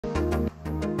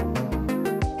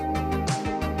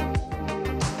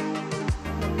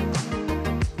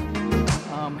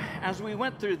As we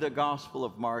went through the Gospel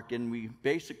of Mark, and we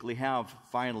basically have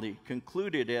finally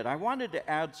concluded it, I wanted to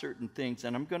add certain things,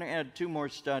 and I'm going to add 2 more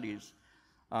studies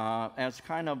as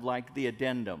kind of like the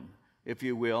addendum, if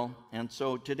you will. And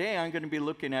so today I'm going to be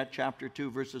looking at chapter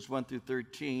 2, verses 1 through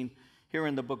 13 here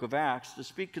in the book of Acts to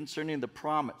speak concerning the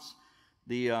promise,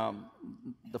 the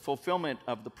fulfillment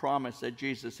of the promise that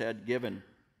Jesus had given.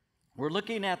 We're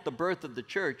looking at the birth of the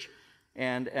church,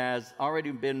 and as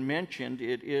already been mentioned,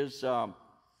 it is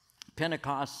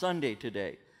Pentecost Sunday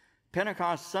today.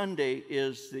 Pentecost Sunday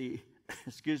is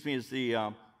it's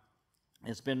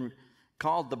been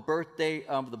called the birthday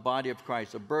of the body of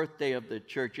Christ, a birthday of the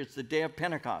church. It's the day of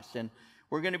Pentecost, and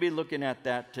we're going to be looking at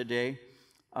that today.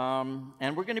 And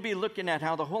we're going to be looking at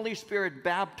how the Holy Spirit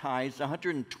baptized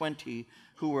 120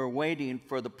 who were waiting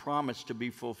for the promise to be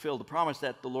fulfilled, the promise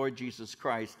that the Lord Jesus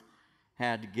Christ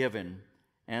had given.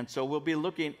 And so we'll be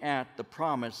looking at the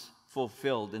promise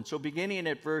fulfilled. And so beginning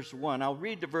at verse 1, I'll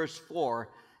read to verse 4,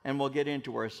 and we'll get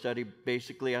into our study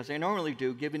basically as I normally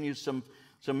do, giving you some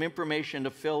information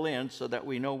to fill in so that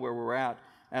we know where we're at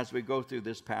as we go through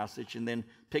this passage, and then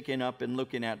picking up and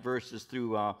looking at verses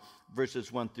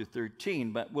 1 through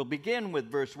 13. But we'll begin with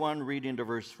verse 1, reading to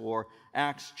verse 4,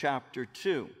 Acts chapter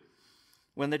 2.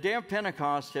 When the day of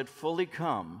Pentecost had fully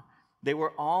come, they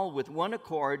were all with one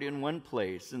accord in one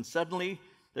place, and suddenly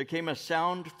there came a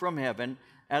sound from heaven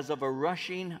as of a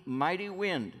rushing mighty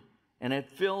wind, and it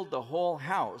filled the whole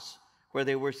house where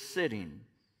they were sitting.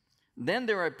 Then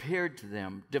there appeared to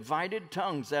them divided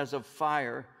tongues as of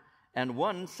fire, and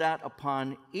one sat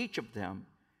upon each of them.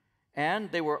 And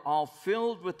they were all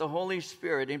filled with the Holy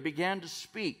Spirit and began to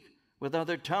speak with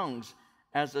other tongues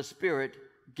as the Spirit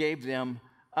gave them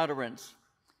utterance.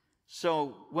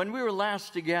 So when we were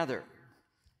last together,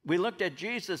 we looked at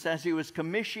Jesus as he was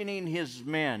commissioning his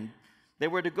men. They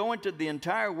were to go into the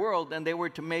entire world, and they were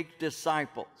to make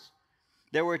disciples.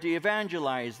 They were to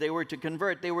evangelize. They were to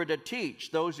convert. They were to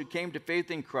teach those who came to faith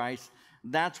in Christ.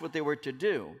 That's what they were to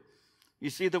do.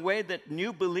 You see, the way that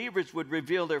new believers would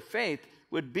reveal their faith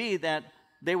would be that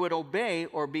they would obey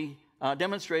or be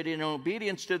demonstrating in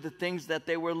obedience to the things that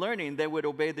they were learning. They would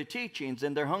obey the teachings,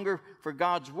 and their hunger for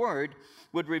God's word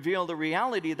would reveal the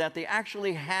reality that they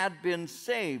actually had been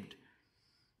saved.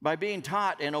 By being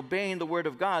taught and obeying the word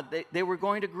of God, they were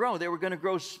going to grow. They were going to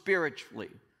grow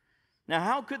spiritually. Now,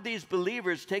 how could these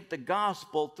believers take the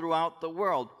gospel throughout the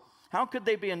world? How could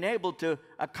they be enabled to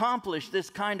accomplish this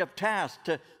kind of task,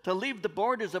 to leave the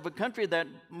borders of a country that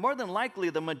more than likely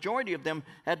the majority of them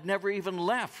had never even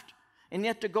left, and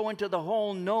yet to go into the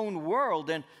whole known world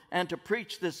and to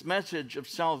preach this message of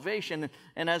salvation?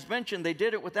 And as mentioned, they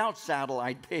did it without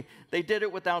satellite. They did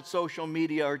it without social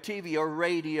media or TV or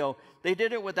radio. They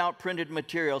did it without printed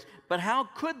materials. But how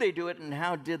could they do it, and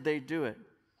how did they do it?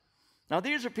 Now,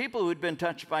 these are people who had been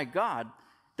touched by God.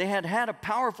 They had had a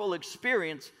powerful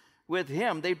experience with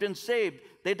him. They'd been saved.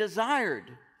 They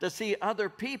desired to see other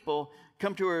people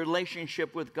come to a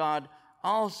relationship with God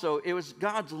also. It was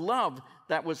God's love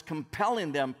that was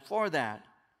compelling them for that.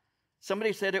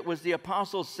 Somebody said it was the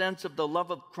apostles' sense of the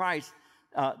love of Christ,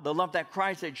 the love that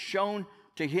Christ had shown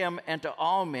to him and to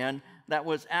all men, that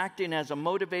was acting as a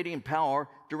motivating power,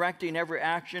 directing every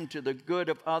action to the good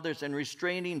of others and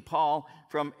restraining Paul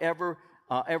from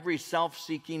every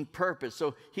self-seeking purpose.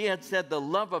 So he had said, the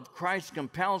love of Christ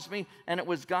compels me, and it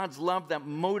was God's love that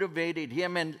motivated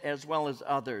him and as well as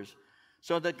others.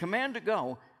 So the command to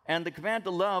go and the command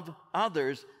to love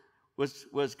others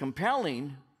was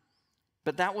compelling,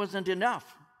 but that wasn't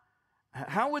enough.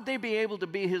 How would they be able to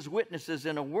be his witnesses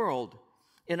in a world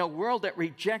that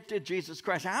rejected Jesus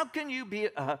Christ? How can you be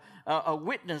a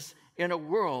witness in a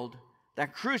world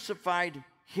that crucified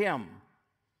him?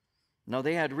 No,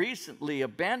 they had recently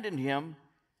abandoned him,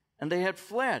 and they had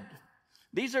fled.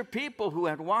 These are people who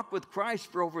had walked with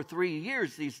Christ for over 3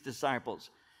 years, these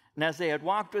disciples. And as they had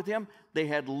walked with him, they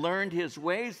had learned his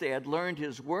ways, they had learned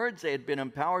his words, they had been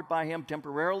empowered by him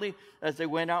temporarily as they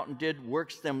went out and did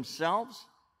works themselves.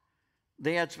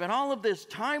 They had spent all of this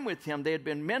time with him. They had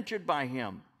been mentored by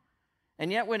him.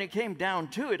 And yet when it came down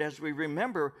to it, as we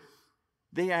remember,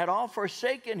 they had all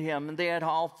forsaken him, and they had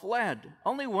all fled.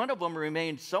 Only one of them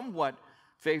remained somewhat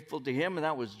faithful to him, and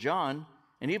that was John.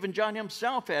 And even John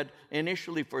himself had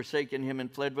initially forsaken him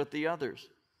and fled with the others.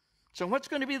 So what's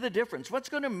going to be the difference? What's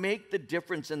going to make the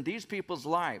difference in these people's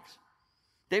lives?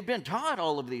 They've been taught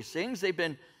all of these things. They've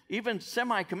been even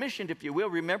semi-commissioned, if you will.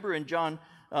 Remember in John,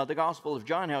 the Gospel of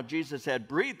John, how Jesus had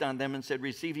breathed on them and said,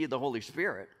 receive ye the Holy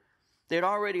Spirit. They'd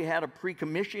already had a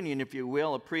pre-commissioning, if you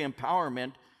will, a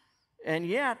pre-empowerment. And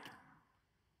yet,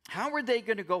 how are they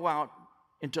going to go out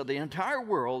into the entire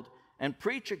world and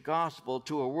preach a gospel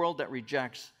to a world that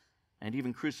rejects and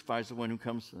even crucifies the one who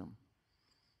comes to them.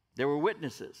 They were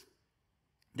witnesses.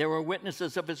 They were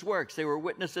witnesses of his works. They were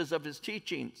witnesses of his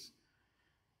teachings.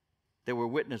 They were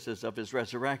witnesses of his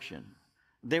resurrection.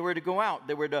 They were to go out.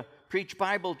 They were to preach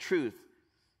Bible truth.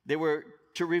 They were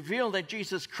to reveal that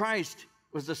Jesus Christ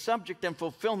was the subject and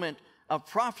fulfillment of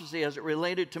prophecy as it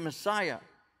related to Messiah.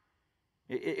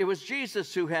 It was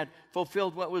Jesus who had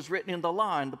fulfilled what was written in the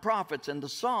law and the prophets and the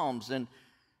Psalms. And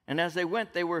as they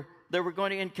went, they were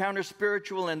going to encounter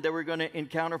spiritual and they were going to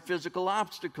encounter physical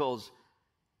obstacles.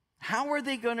 How are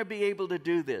they going to be able to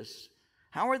do this?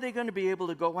 How are they going to be able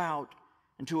to go out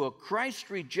into a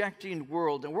Christ-rejecting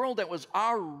world, a world that was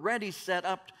already set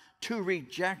up to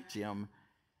reject him,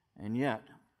 and yet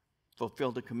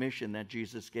fulfill the commission that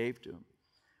Jesus gave to him?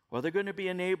 Well, they're going to be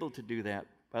enabled to do that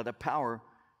by the power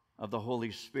of the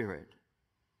Holy Spirit.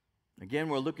 Again,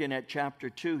 we're looking at chapter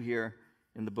 2 here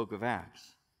in the book of Acts.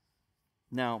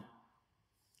 Now,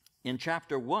 in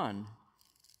chapter 1,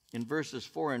 in verses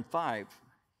 4 and 5,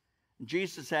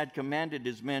 Jesus had commanded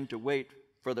his men to wait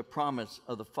for the promise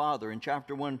of the Father. In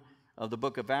chapter 1 of the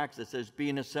book of Acts, it says,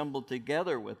 being assembled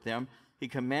together with them, he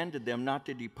commanded them not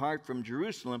to depart from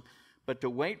Jerusalem, but to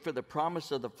wait for the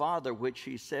promise of the Father, which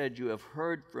he said, you have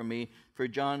heard from me. For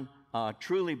John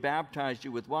truly baptized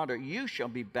you with water. You shall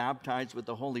be baptized with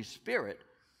the Holy Spirit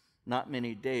not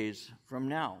many days from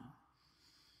now.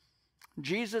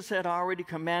 Jesus had already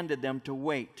commanded them to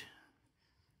wait.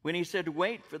 When he said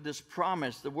wait for this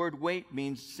promise, the word wait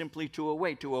means simply to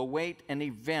await an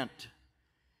event.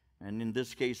 And in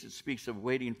this case, it speaks of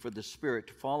waiting for the Spirit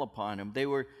to fall upon him. They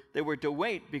were to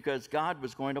wait because God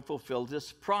was going to fulfill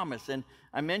this promise. And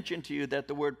I mentioned to you that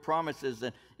the word promise is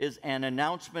an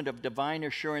announcement of divine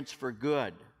assurance for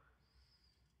good.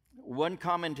 One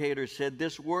commentator said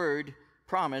this word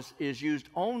promise is used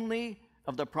only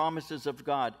of the promises of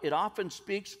God. It often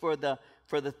speaks for the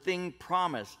thing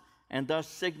promised, and thus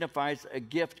signifies a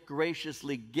gift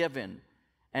graciously given,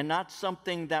 and not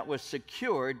something that was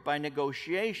secured by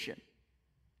negotiation.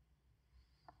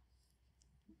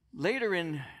 Later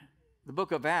in the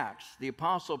book of Acts, the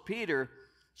Apostle Peter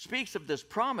speaks of this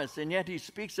promise, and yet he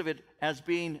speaks of it as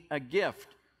being a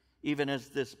gift. Even as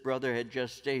this brother had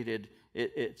just stated,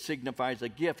 it signifies a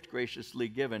gift graciously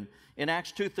given. In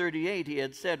Acts 2:38, he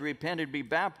had said, repent and be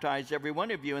baptized, every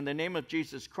one of you, in the name of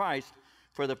Jesus Christ,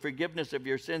 for the forgiveness of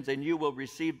your sins, and you will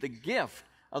receive the gift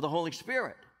of the Holy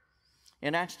Spirit.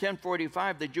 In Acts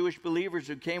 10:45, the Jewish believers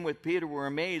who came with Peter were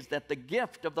amazed that the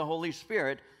gift of the Holy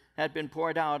Spirit had been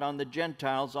poured out on the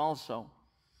Gentiles also.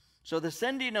 So the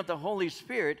sending of the Holy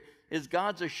Spirit is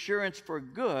God's assurance for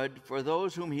good for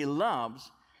those whom he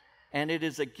loves, and it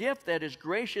is a gift that is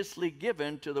graciously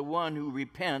given to the one who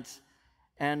repents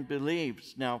and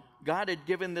believes. Now, God had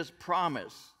given this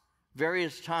promise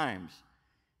various times.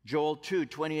 Joel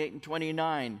 2:28 and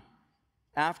 29.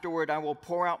 Afterward, I will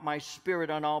pour out my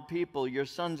Spirit on all people. Your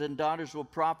sons and daughters will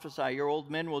prophesy. Your old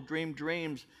men will dream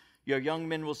dreams. Your young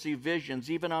men will see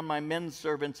visions. Even on my men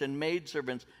servants and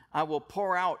maidservants, I will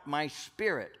pour out my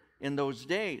Spirit in those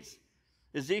days.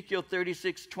 Ezekiel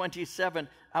 36:27.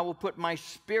 I will put my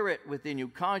Spirit within you,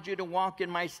 cause you to walk in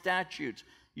my statutes.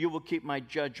 You will keep my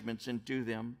judgments and do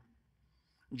them.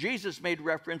 Jesus made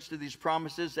reference to these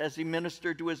promises as he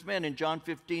ministered to his men in John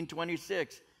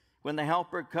 15:26. When the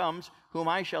Helper comes, whom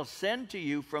I shall send to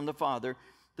you from the Father,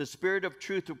 the Spirit of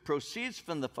truth who proceeds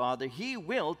from the Father, he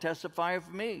will testify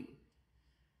of me.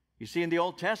 You see, in the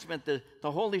Old Testament, the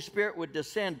Holy Spirit would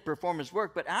descend, perform his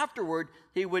work, but afterward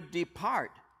he would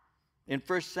depart. In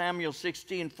 1 Samuel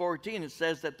 16:14, it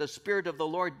says that the Spirit of the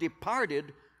Lord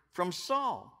departed from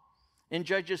Saul. In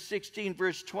Judges 16,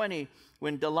 verse 20,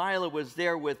 when Delilah was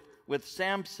there with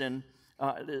Samson,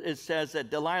 it says that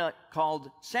Delilah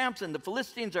called, Samson, the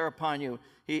Philistines are upon you.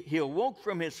 He awoke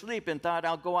from his sleep and thought,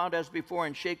 I'll go out as before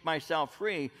and shake myself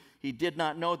free. He did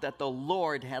not know that the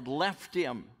Lord had left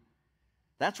him.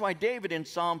 That's why David in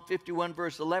Psalm 51,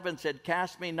 verse 11 said,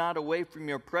 cast me not away from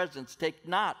your presence. Take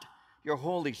not your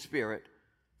Holy Spirit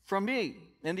from me.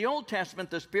 In the Old Testament,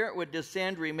 the Spirit would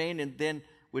descend, remain, and then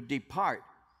would depart.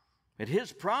 But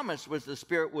his promise was the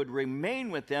Spirit would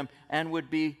remain with them and would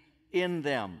be in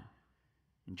them.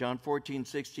 In John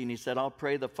 14:16, he said, I'll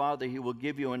pray the Father, he will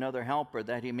give you another helper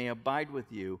that he may abide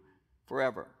with you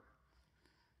forever.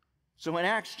 So in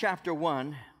Acts chapter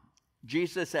 1,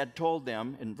 Jesus had told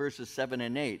them in verses 7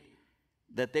 and 8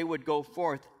 that they would go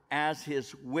forth as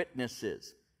his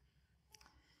witnesses.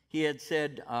 He had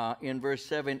said in verse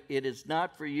 7, "It is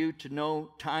not for you to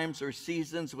know times or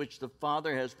seasons which the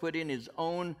Father has put in his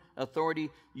own authority.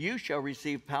 You shall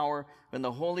receive power when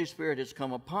the Holy Spirit has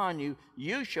come upon you.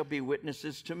 You shall be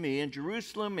witnesses to me in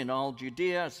Jerusalem, in all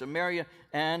Judea, Samaria,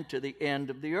 and to the end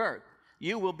of the earth."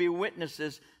 You will be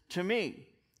witnesses to me.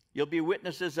 You'll be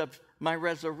witnesses of my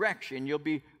resurrection. You'll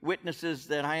be witnesses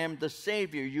that I am the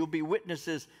Savior. You'll be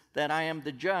witnesses that I am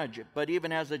the judge. But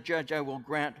even as a judge, I will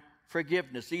grant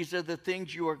forgiveness. These are the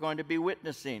things you are going to be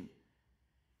witnessing.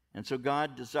 And so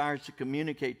God desires to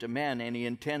communicate to man, and he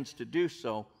intends to do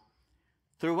so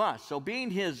through us. So being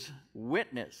his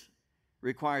witness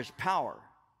requires power,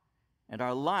 and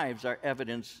our lives are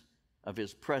evidence of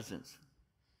his presence.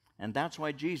 And that's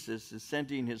why Jesus is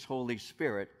sending his Holy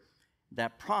Spirit.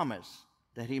 That promise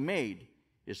that he made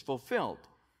is fulfilled.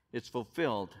 It's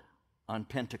fulfilled on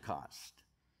Pentecost.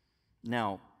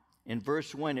 Now, in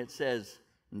verse 1 it says,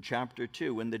 in chapter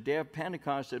 2, when the day of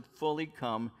Pentecost had fully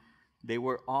come, they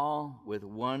were all with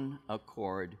one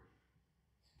accord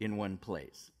in one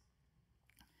place.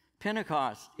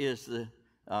 Pentecost is the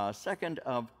second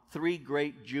of three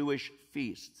great Jewish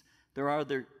feasts. There are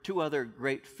two other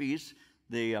great feasts,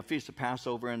 the Feast of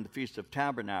Passover and the Feast of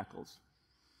Tabernacles.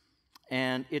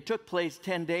 And it took place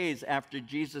 10 days after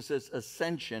Jesus'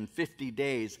 ascension, 50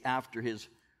 days after his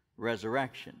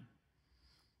resurrection.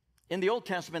 In the Old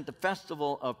Testament, the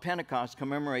festival of Pentecost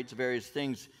commemorates various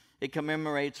things. It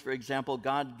commemorates, for example,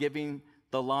 God giving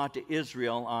the law to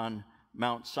Israel on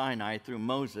Mount Sinai through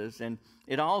Moses. And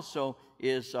it also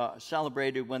is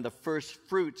celebrated when the first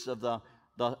fruits of the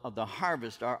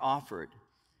harvest are offered.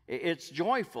 It's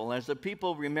joyful as the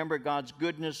people remember God's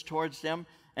goodness towards them.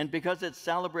 And because it's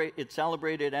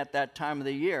celebrated at that time of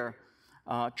the year,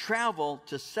 travel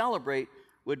to celebrate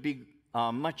would be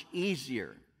much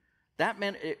easier. That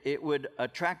meant it would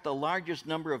attract the largest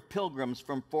number of pilgrims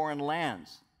from foreign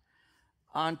lands.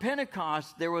 On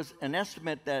Pentecost, there was an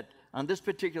estimate that on this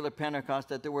particular Pentecost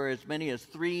that there were as many as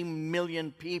 3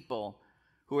 million people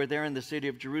who were there in the city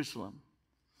of Jerusalem.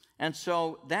 And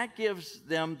so that gives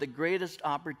them the greatest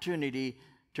opportunity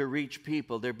to reach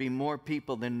people. There'd be more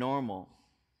people than normal.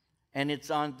 And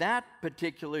it's on that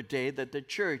particular day that the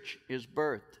church is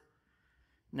birthed.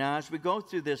 Now, as we go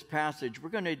through this passage, we're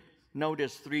going to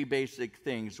notice three basic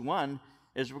things. One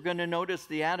is we're going to notice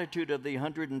the attitude of the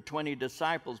 120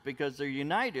 disciples because they're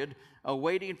united,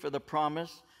 waiting for the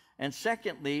promise. And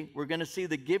secondly, we're going to see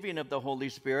the giving of the Holy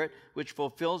Spirit, which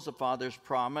fulfills the Father's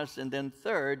promise. And then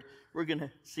third, we're going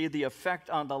to see the effect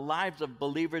on the lives of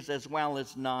believers as well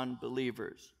as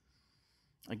non-believers.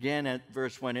 Again, at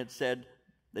verse 1, it said,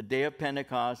 the day of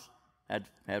Pentecost had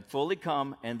fully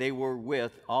come, and they were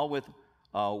all with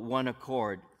one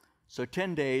accord. So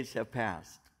 10 days have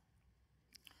passed.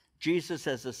 Jesus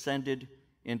has ascended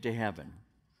into heaven.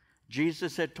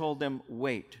 Jesus had told them,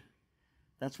 wait.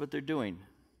 That's what they're doing.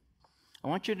 I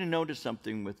want you to notice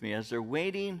something with me. As they're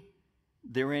waiting,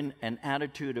 they're in an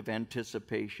attitude of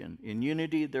anticipation. In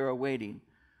unity, they're awaiting,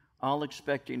 all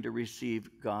expecting to receive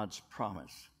God's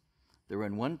promise. They're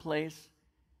in one place,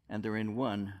 and they're in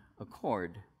one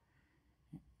accord.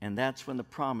 And that's when the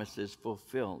promise is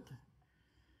fulfilled.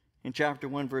 In chapter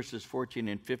 1, verses 14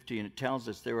 and 15, it tells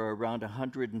us there are around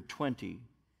 120.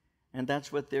 And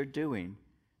that's what they're doing.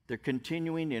 They're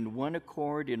continuing in one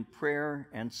accord in prayer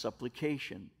and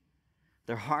supplication.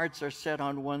 Their hearts are set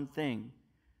on one thing.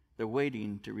 They're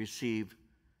waiting to receive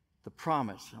the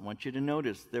promise. I want you to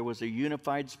notice there was a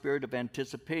unified spirit of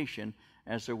anticipation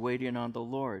as they're waiting on the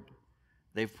Lord.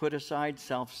 They've put aside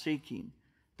self-seeking.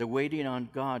 They're waiting on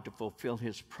God to fulfill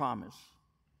his promise.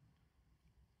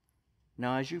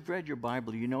 Now, as you've read your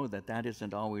Bible, you know that that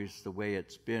isn't always the way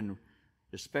it's been,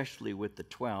 especially with the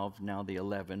 12, now the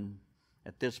 11.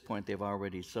 At this point, they've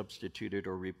already substituted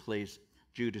or replaced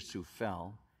Judas who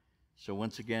fell. So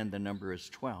once again, the number is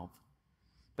 12.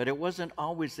 But it wasn't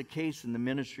always the case in the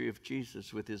ministry of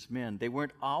Jesus with his men. They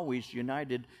weren't always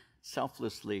united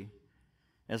selflessly.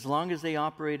 As long as they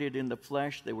operated in the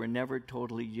flesh, they were never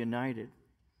totally united.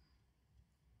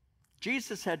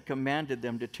 Jesus had commanded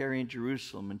them to tarry in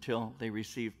Jerusalem until they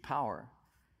received power.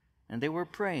 And they were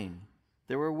praying.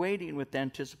 They were waiting with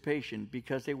anticipation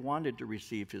because they wanted to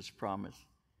receive his promise.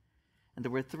 And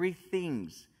there were three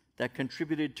things that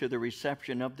contributed to the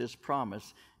reception of this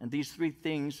promise. And these three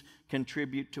things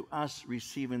contribute to us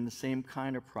receiving the same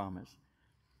kind of promise.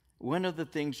 One of the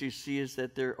things you see is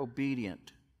that they're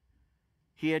obedient.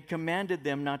 He had commanded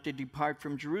them not to depart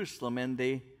from Jerusalem, and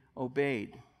they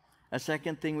obeyed. A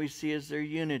second thing we see is their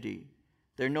unity.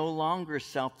 They're no longer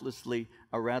selflessly,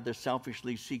 or rather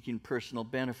selfishly seeking personal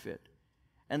benefit.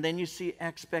 And then you see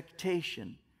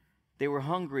expectation. They were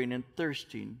hungering and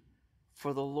thirsting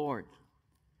for the Lord.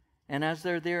 And as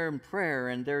they're there in prayer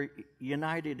and they're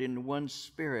united in one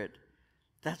spirit,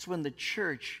 that's when the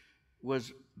church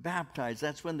was baptized.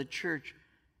 That's when the church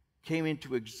came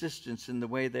into existence in the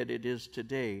way that it is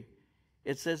today.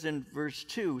 It says in verse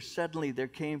 2, suddenly there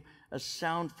came a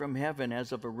sound from heaven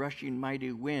as of a rushing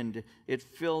mighty wind. It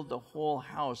filled the whole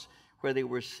house where they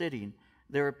were sitting.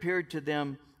 There appeared to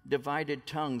them divided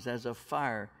tongues as of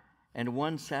fire, and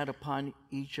one sat upon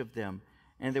each of them.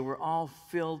 And they were all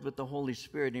filled with the Holy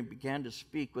Spirit and began to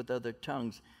speak with other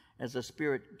tongues as the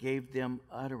Spirit gave them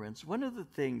utterance. One of the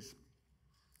things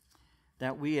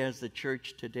that we as the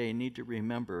church today need to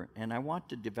remember, and I want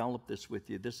to develop this with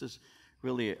you, this is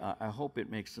really, I hope it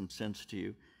makes some sense to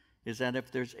you, is that if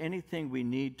there's anything we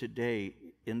need today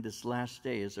in this last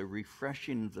day is a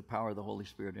refreshing of the power of the Holy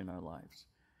Spirit in our lives.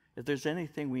 If there's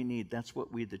anything we need, that's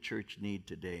what we, the church, need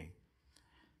today.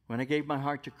 When I gave my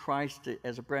heart to Christ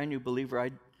as a brand new believer,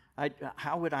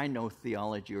 how would I know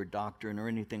theology or doctrine or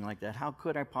anything like that? How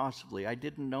could I possibly? I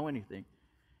didn't know anything.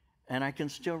 And I can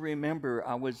still remember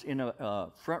I was in a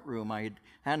front room. I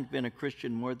hadn't been a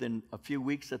Christian more than a few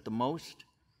weeks at the most,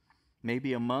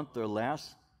 maybe a month or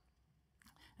less.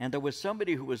 And there was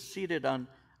somebody who was seated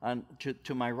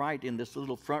to my right in this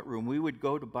little front room. We would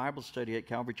go to Bible study at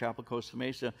Calvary Chapel, Costa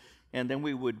Mesa, and then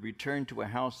we would return to a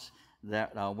house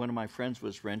that one of my friends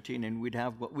was renting, and we'd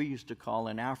have what we used to call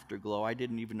an afterglow. I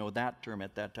didn't even know that term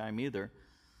at that time either.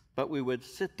 But we would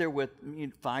sit there with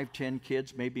 5, 10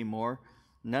 kids, maybe more.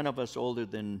 None of us older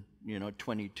than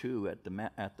 22 at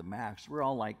the max. We're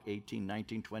all like 18,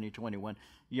 19, 20, 21,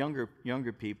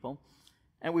 younger people.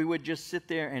 And we would just sit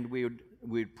there and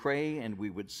we'd pray and we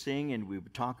would sing and we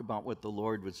would talk about what the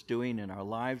Lord was doing in our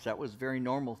lives. That was very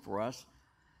normal for us.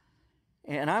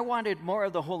 And I wanted more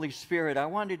of the Holy Spirit. I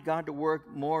wanted God to work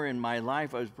more in my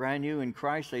life. I was brand new in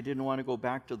Christ. I didn't want to go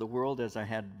back to the world as I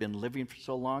had been living for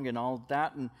so long and all of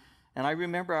that. And I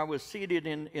remember I was seated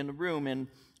in the room and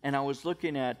I was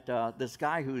looking at this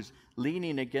guy who's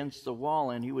leaning against the wall,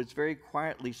 and he was very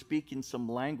quietly speaking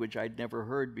some language I'd never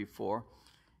heard before.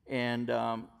 And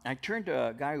I turned to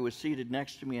a guy who was seated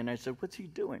next to me, and I said, "What's he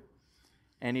doing?"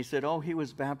 And he said, "Oh, he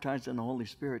was baptized in the Holy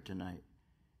Spirit tonight,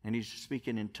 and he's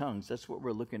speaking in tongues." That's what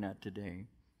we're looking at today.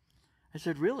 I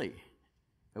said, "Really?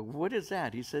 What is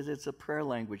that?" He says, "It's a prayer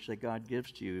language that God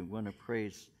gives to you when it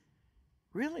prays."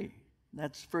 Really?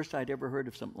 That's the first I'd ever heard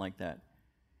of something like that.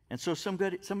 And so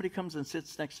somebody comes and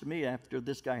sits next to me after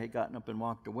this guy had gotten up and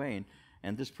walked away.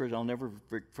 And this person, I'll never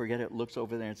forget it, looks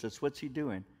over there and says, "What's he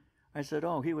doing?" I said,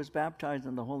 "Oh, he was baptized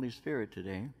in the Holy Spirit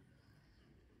today.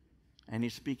 And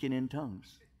he's speaking in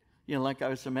tongues." Like I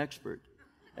was some expert.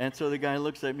 And so the guy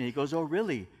looks at me, he goes, "Oh,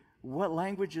 really? What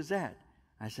language is that?"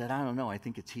 I said, "I don't know, I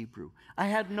think it's Hebrew." I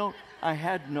had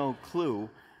no clue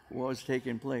what was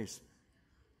taking place.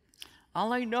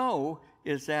 All I know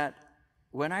is that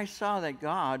when I saw that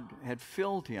God had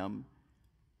filled him,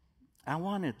 I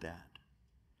wanted that.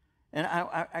 And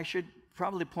I should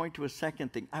probably point to a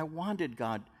second thing. I wanted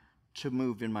God to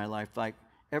move in my life like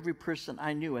every person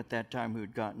I knew at that time who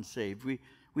had gotten saved.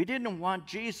 We didn't want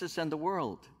Jesus and the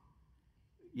world.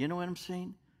 You know what I'm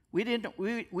saying? We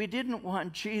didn't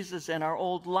want Jesus and our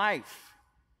old life.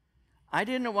 I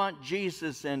didn't want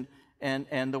Jesus and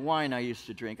the wine I used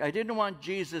to drink. I didn't want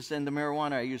Jesus and the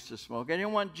marijuana I used to smoke. I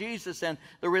didn't want Jesus and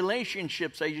the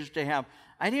relationships I used to have.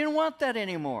 I didn't want that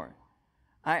anymore.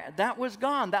 That was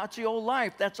gone. That's the old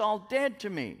life. That's all dead to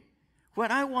me.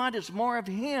 What I want is more of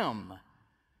him.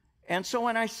 And so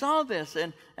when I saw this,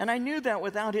 and I knew that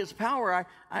without his power,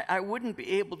 I wouldn't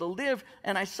be able to live,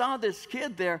 and I saw this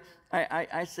kid there,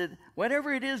 I said,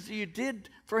 whatever it is you did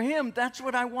for him, that's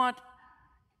what I want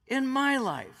in my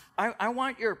life. I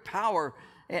want your power.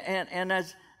 And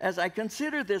as I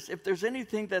consider this, if there's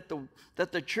anything that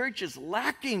the church is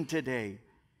lacking today,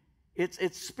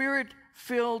 it's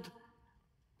spirit-filled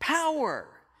power.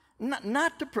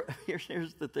 Not to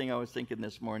here's the thing I was thinking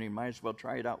this morning. Might as well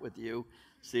try it out with you,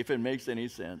 see if it makes any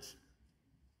sense.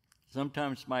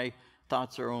 Sometimes my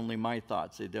thoughts are only my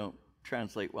thoughts. They don't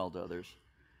translate well to others.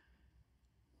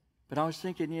 But I was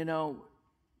thinking,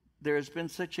 there has been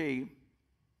such an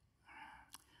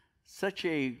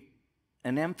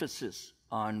emphasis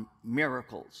on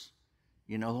miracles.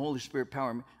 The Holy Spirit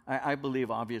power. I believe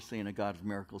obviously in a God of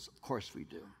miracles. Of course we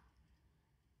do.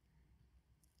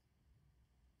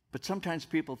 But sometimes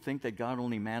people think that God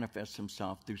only manifests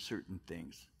himself through certain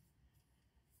things.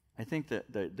 I think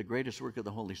that the greatest work of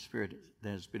the Holy Spirit that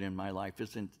has been in my life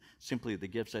isn't simply the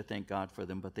gifts. I thank God for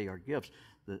them, but they are gifts.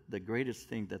 The greatest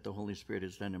thing that the Holy Spirit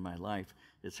has done in my life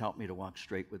is help me to walk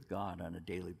straight with God on a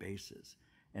daily basis.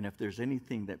 And if there's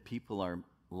anything that people are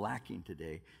lacking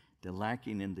today. They're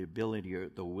lacking in the ability or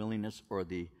the willingness or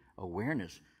the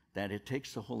awareness that it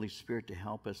takes the Holy Spirit to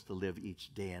help us to live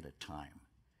each day at a time.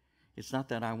 It's not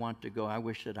that I want to go. I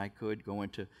wish that I could go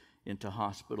into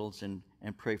hospitals and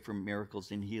pray for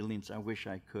miracles and healings. I wish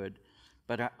I could.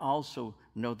 But I also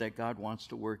know that God wants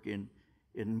to work in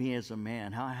me as a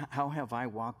man. How have I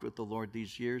walked with the Lord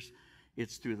these years?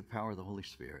 It's through the power of the Holy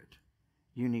Spirit.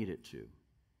 You need it too.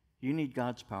 You need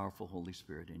God's powerful Holy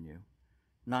Spirit in you.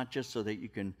 Not just so that you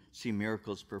can see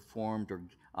miracles performed or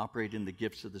operate in the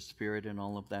gifts of the Spirit and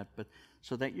all of that, but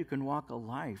so that you can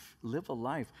live a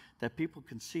life that people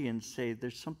can see and say,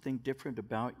 there's something different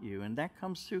about you. And that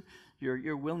comes through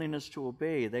your willingness to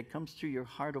obey. That comes through your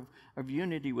heart of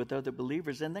unity with other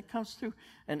believers. And that comes through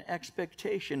an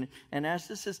expectation. And as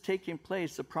this is taking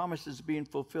place, the promise is being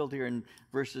fulfilled here in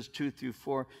verses 2 through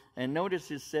 4. And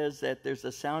notice it says that there's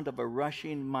a sound of a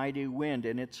rushing mighty wind,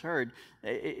 and it's heard.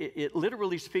 It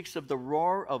literally speaks of the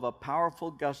roar of a powerful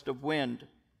gust of wind,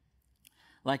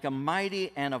 like a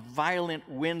mighty and a violent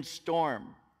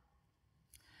windstorm.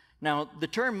 Now, the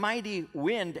term mighty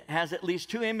wind has at least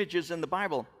two images in the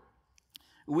Bible.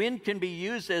 Wind can be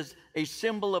used as a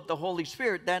symbol of the Holy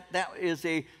Spirit. That is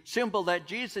a symbol that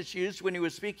Jesus used when he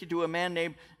was speaking to a man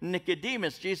named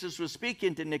Nicodemus. Jesus was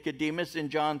speaking to Nicodemus in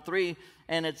John 3,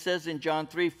 and it says in John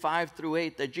 3, 5 through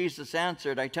 8, that Jesus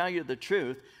answered, I tell you the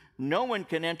truth, no one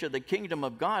can enter the kingdom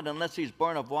of God unless he's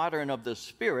born of water and of the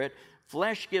Spirit.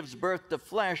 Flesh gives birth to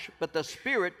flesh, but the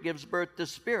Spirit gives birth to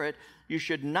spirit. You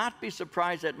should not be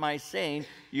surprised at my saying,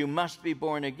 you must be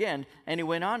born again. And he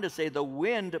went on to say, the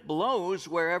wind blows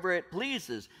wherever it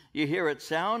pleases. You hear its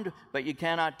sound, but you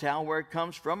cannot tell where it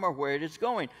comes from or where it is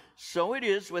going. So it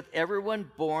is with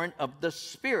everyone born of the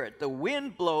Spirit. The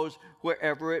wind blows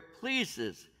wherever it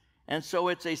pleases. And so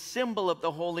it's a symbol of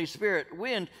the Holy Spirit,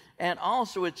 wind, and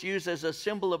also it's used as a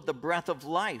symbol of the breath of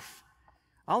life.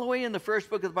 All the way in the first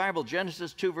book of the Bible,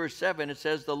 Genesis 2, verse 7, it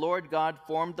says, the Lord God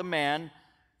formed the man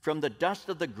from the dust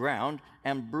of the ground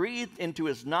and breathed into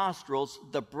his nostrils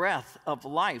the breath of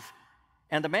life,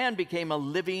 and the man became a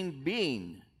living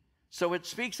being. So it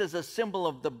speaks as a symbol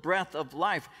of the breath of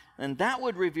life, and that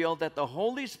would reveal that the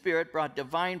Holy Spirit brought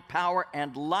divine power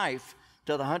and life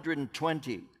to the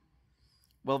 120.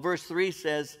 Well, verse 3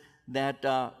 says that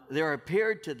there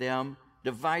appeared to them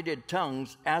divided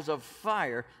tongues as of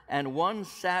fire, and one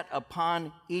sat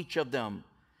upon each of them.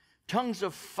 Tongues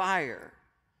of fire.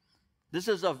 This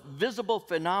is a visible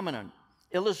phenomenon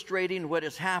illustrating what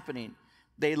is happening.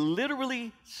 They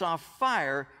literally saw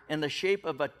fire in the shape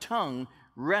of a tongue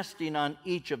resting on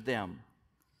each of them.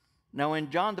 Now,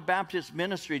 in John the Baptist's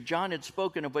ministry, John had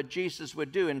spoken of what Jesus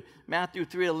would do. In Matthew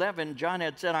 3:11, John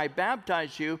had said, I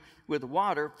baptize you with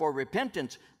water for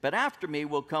repentance, but after me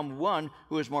will come one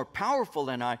who is more powerful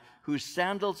than I, whose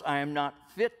sandals I am not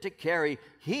fit to carry.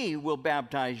 He will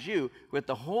baptize you with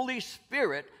the Holy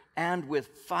Spirit and with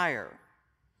fire.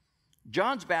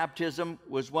 John's baptism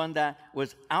was one that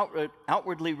was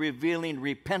outwardly revealing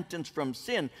repentance from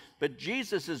sin, but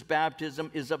Jesus' baptism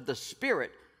is of the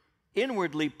Spirit,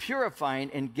 inwardly purifying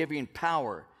and giving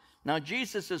power. Now,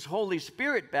 Jesus' Holy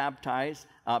Spirit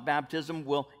baptism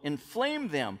will inflame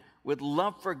them with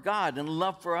love for God and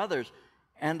love for others.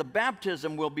 And the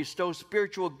baptism will bestow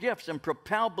spiritual gifts and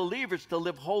propel believers to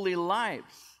live holy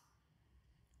lives.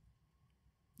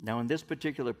 Now, in this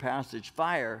particular passage,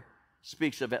 fire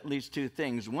speaks of at least two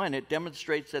things. One, it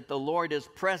demonstrates that the Lord is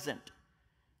present.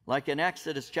 Like in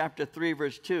Exodus chapter 3,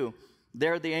 verse 2,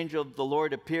 there the angel of the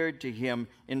Lord appeared to him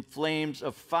in flames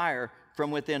of fire from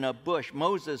within a bush.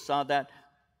 Moses saw that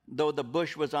though the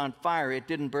bush was on fire, it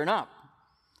didn't burn up.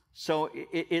 So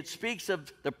it speaks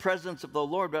of the presence of the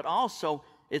Lord, but also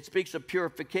it speaks of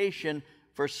purification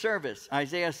for service.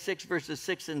 Isaiah 6, verses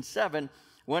 6 and 7,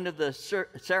 one of the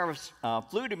seraphs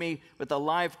flew to me with a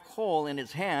live coal in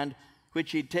his hand,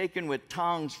 which he'd taken with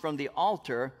tongs from the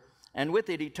altar, and with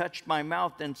it he touched my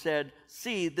mouth and said,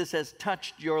 see, this has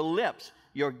touched your lips.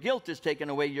 Your guilt is taken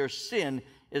away. Your sin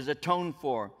is atoned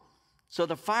for. So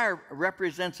the fire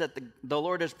represents that the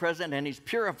Lord is present and he's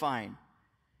purifying.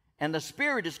 And the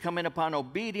Spirit is coming upon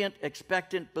obedient,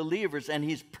 expectant believers, and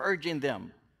he's purging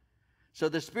them. So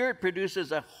the Spirit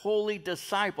produces a holy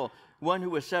disciple, one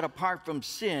who is set apart from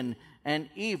sin and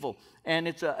evil. And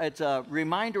it's a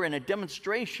reminder and a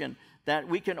demonstration that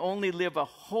we can only live a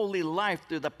holy life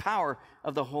through the power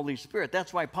of the Holy Spirit.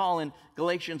 That's why Paul in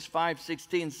Galatians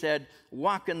 5:16 said,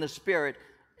 walk in the Spirit,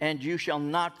 and you shall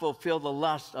not fulfill the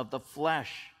lust of the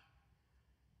flesh.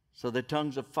 So the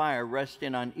tongues of fire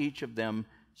resting on each of them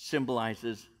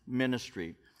symbolizes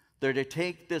ministry. They're to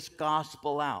take this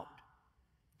gospel out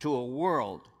to a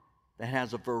world that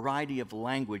has a variety of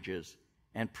languages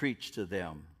and preach to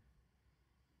them.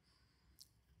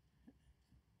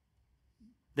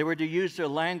 They were to use their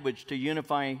language to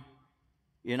unify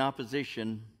in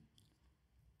opposition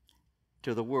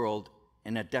to the world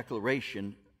in a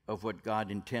declaration of what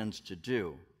God intends to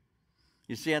do.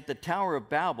 You see, at the Tower of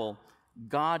Babel,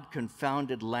 God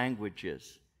confounded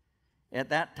languages. At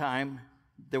that time,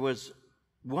 there was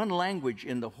one language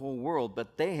in the whole world,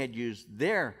 but they had used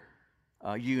their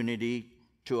unity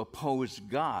to oppose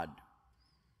God.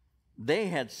 They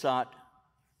had sought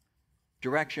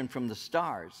direction from the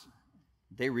stars.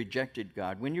 They rejected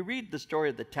God. When you read the story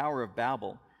of the Tower of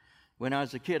Babel, when I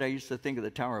was a kid, I used to think of the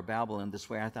Tower of Babel in this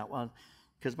way. I thought, well,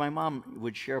 because my mom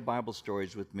would share Bible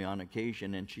stories with me on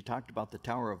occasion, and she talked about the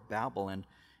Tower of Babel, and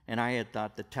I had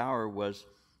thought the tower was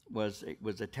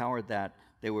a tower that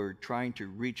they were trying to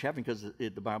reach heaven, because the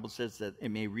Bible says that it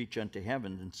may reach unto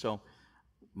heaven. And so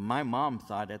my mom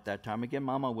thought at that time, again,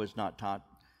 Mama was not taught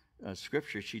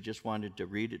Scripture. She just wanted to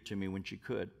read it to me when she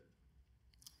could.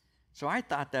 So I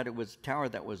thought that it was a tower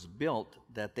that was built,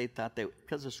 that they thought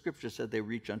because the Scripture said they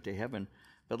reach unto heaven.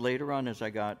 But later on, as I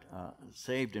got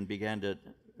saved and began to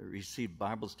receive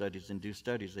Bible studies and do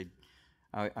studies,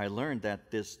 I learned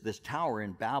that this tower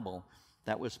in Babel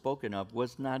that was spoken of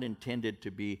was not intended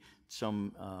to be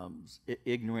some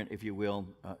ignorant, if you will,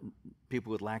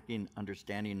 people with lacking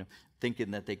understanding,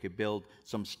 thinking that they could build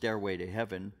some stairway to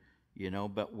heaven,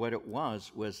 But what it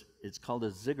was it's called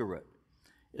a ziggurat.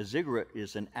 A ziggurat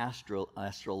is an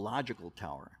astrological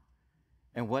tower.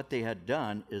 And what they had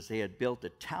done is they had built a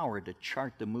tower to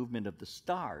chart the movement of the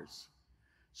stars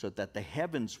so that the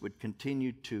heavens would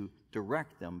continue to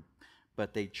direct them,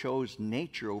 but they chose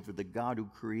nature over the God who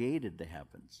created the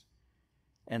heavens.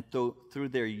 And through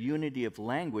their unity of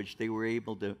language, they were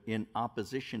able to, in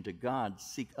opposition to God,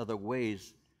 seek other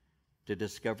ways to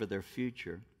discover their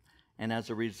future. And as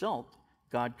a result,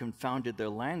 God confounded their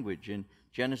language. In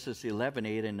Genesis 11,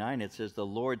 8 and 9, it says, the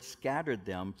Lord scattered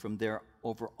them from there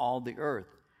over all the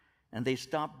earth, and they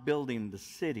stopped building the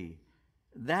city.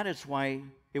 That is why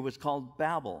it was called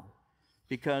Babel,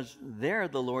 because there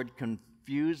the Lord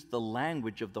confused the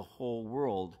language of the whole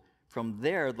world. From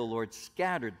there the Lord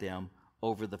scattered them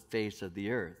over the face of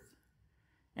the earth.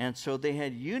 And so they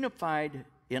had unified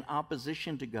in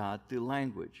opposition to God through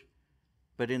language.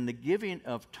 But in the giving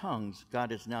of tongues,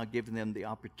 God has now given them the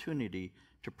opportunity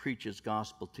to preach His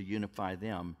gospel, to unify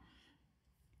them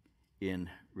in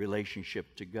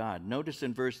relationship to God. Notice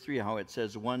in verse 3 how it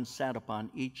says, one sat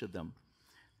upon each of them.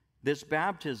 This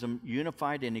baptism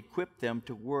unified and equipped them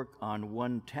to work on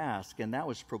one task, and that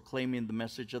was proclaiming the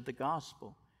message of the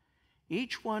gospel.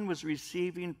 Each one was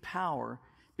receiving power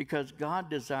because God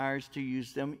desires to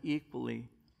use them equally.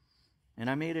 And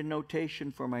I made a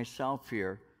notation for myself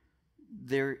here.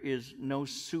 There is no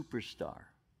superstar.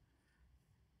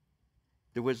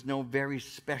 There was no very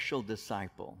special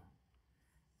disciple.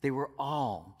 They were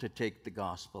all to take the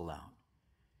gospel out.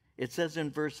 It says in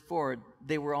verse 4,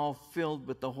 they were all filled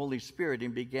with the Holy Spirit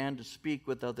and began to speak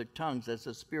with other tongues as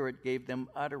the Spirit gave them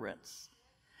utterance.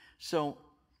 So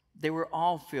they were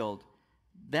all filled.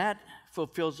 That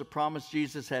fulfills the promise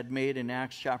Jesus had made in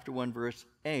Acts chapter 1, verse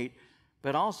 8,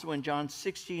 but also in John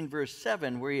 16, verse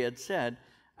 7, where He had said,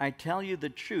 I tell you the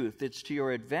truth, it's to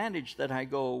your advantage that I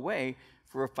go away,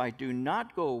 for if I do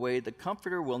not go away, the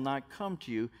Comforter will not come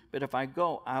to you, but if I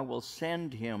go, I will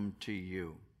send Him to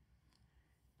you.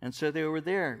 And so they were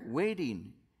there,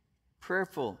 waiting,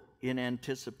 prayerful in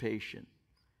anticipation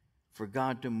for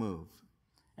God to move.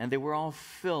 And they were all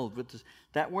filled with this.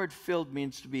 That word filled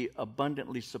means to be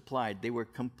abundantly supplied. They were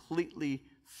completely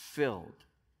filled.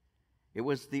 It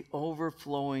was the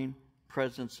overflowing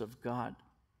presence of God.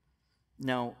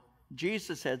 Now,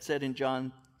 Jesus had said in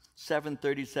John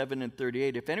 7:37 and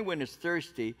 38, if anyone is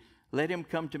thirsty, let him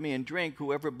come to me and drink.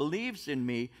 Whoever believes in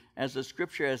me, as the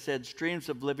Scripture has said, streams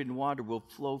of living water will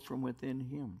flow from within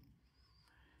him.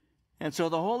 And so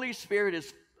the Holy Spirit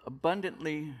is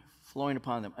abundantly flowing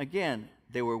upon them. Again,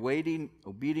 they were waiting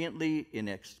obediently in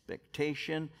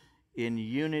expectation, in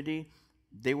unity.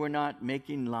 They were not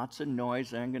making lots of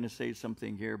noise. I'm going to say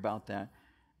something here about that.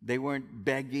 They weren't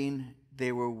begging.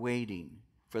 They were waiting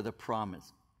for the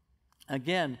promise.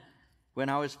 Again, when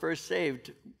I was first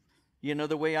saved,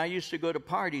 the way I used to go to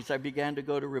parties, I began to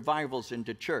go to revivals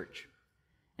into church.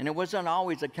 And it wasn't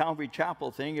always a Calvary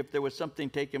Chapel thing. If there was something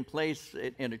taking place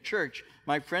in a church,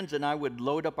 my friends and I would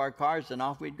load up our cars and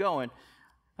off we'd go. And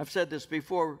I've said this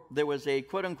before, there was a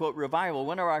quote-unquote revival.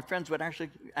 One of our friends would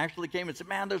actually came and said,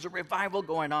 man, there's a revival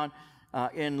going on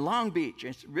in Long Beach. And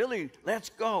I said, really? Let's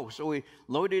go. So we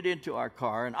loaded into our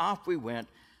car and off we went.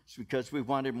 It's because we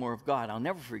wanted more of God. I'll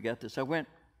never forget this. I went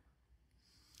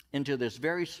into this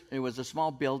it was a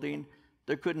small building.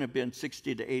 There couldn't have been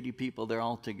 60 to 80 people there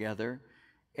all together.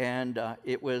 And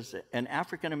it was an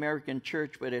African-American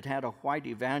church, but it had a white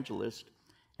evangelist.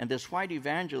 And this white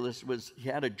evangelist he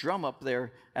had a drum up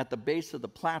there at the base of the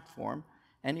platform.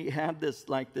 And he had this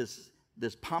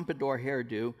pompadour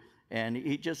hairdo. And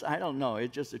he just, I don't know,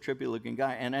 it's just a trippy-looking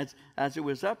guy. And as it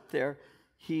was up there,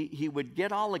 he would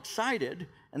get all excited,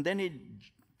 and then he'd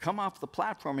come off the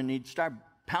platform and he'd start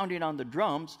pounding on the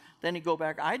drums. Then he'd go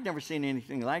back. I'd never seen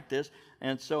anything like this.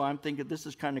 And so I'm thinking, this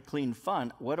is kind of clean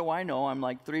fun. What do I know? I'm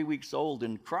like 3 weeks old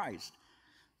in Christ.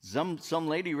 Some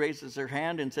lady raises her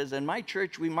hand and says, in my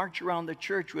church, we march around the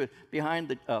church behind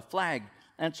the flag.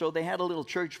 And so they had a little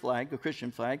church flag, a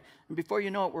Christian flag. And before you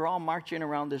know it, we're all marching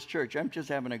around this church. I'm just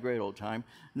having a great old time.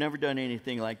 Never done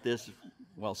anything like this,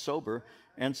 well, sober.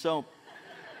 And so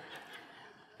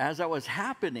as that was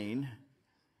happening,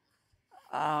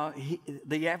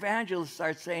 the evangelist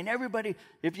starts saying, everybody,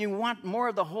 if you want more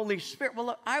of the Holy Spirit,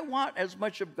 well, I want as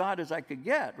much of God as I could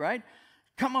get, right?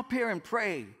 Come up here and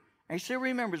pray. I still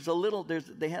remember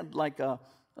they had like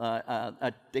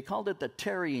they called it the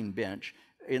tarrying bench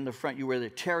in the front. You were to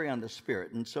tarry on the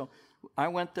Spirit. And so I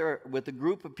went there with a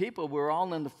group of people. We were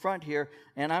all in the front here,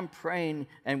 and I'm praying,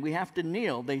 and we have to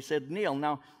kneel. They said, kneel.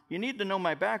 Now, you need to know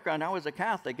my background. I was a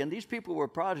Catholic, and these people were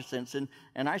Protestants, and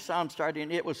I saw them starting.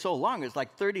 It was so long. It was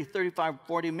like 30, 35,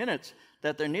 40 minutes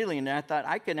that they're kneeling, and I thought,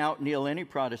 I can out-kneel any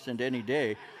Protestant any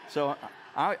day. So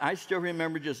I still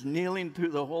remember just kneeling through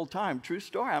the whole time. True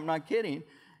story. I'm not kidding.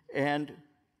 And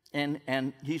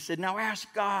he said, now ask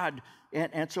God.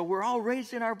 And so we're all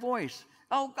raising our voice.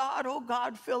 Oh,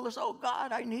 God, fill us. Oh,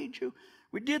 God, I need you.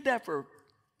 We did that for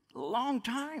a long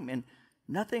time, and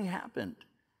nothing happened.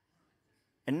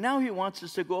 And now he wants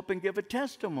us to go up and give a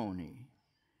testimony.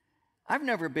 I've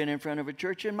never been in front of a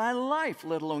church in my life,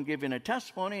 let alone giving a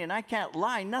testimony, and I can't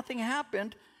lie. Nothing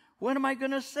happened. What am I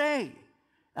going to say?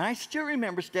 And I still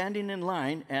remember standing in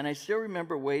line, and I still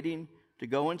remember waiting to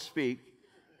go and speak.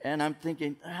 And I'm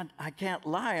thinking, I can't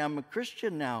lie. I'm a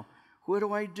Christian now. What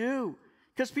do I do?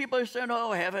 Because people are saying,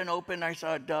 oh, heaven opened, I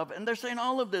saw a dove. And they're saying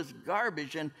all of this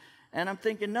garbage. And I'm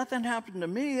thinking, nothing happened to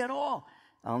me at all.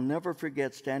 I'll never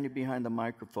forget standing behind the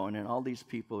microphone, and all these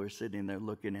people are sitting there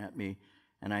looking at me.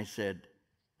 And I said,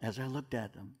 as I looked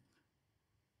at them,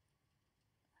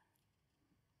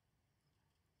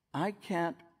 I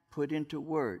can't put into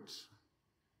words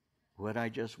what I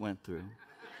just went through.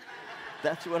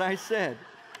 That's what I said.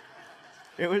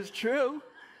 It was true.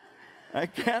 I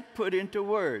can't put into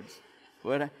words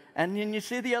and then you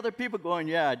see the other people going,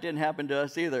 yeah, it didn't happen to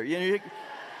us either. You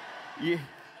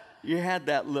had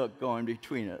that look going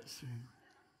between us.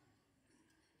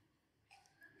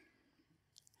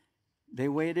 They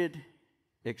waited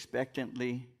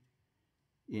expectantly,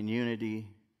 in unity,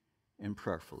 and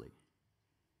prayerfully.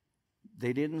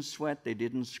 They didn't sweat, they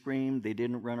didn't scream, they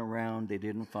didn't run around, they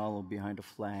didn't follow behind a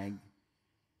flag.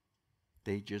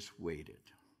 They just waited.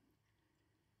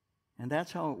 And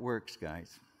that's how it works,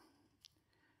 guys.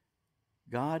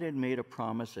 God had made a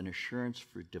promise and assurance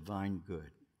for divine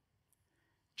good.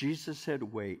 Jesus said,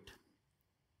 wait.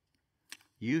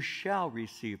 You shall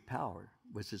receive power,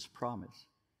 was his promise.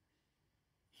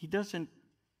 He doesn't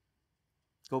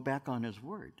go back on his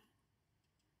word.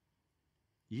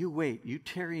 You wait. You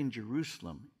tarry in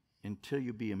Jerusalem until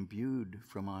you be imbued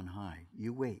from on high.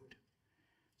 You wait.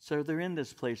 So they're in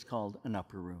this place called an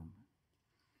upper room.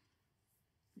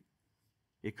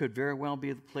 It could very well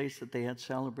be the place that they had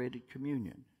celebrated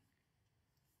communion.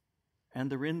 And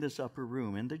they're in this upper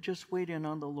room, and they're just waiting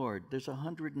on the Lord. There's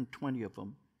 120 of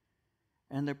them.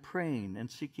 And they're praying and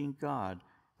seeking God.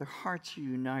 Their hearts are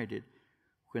united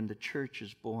when the church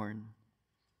is born.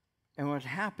 And what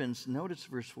happens, notice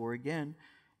verse 4 again,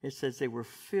 it says they were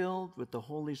filled with the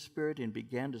Holy Spirit and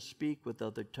began to speak with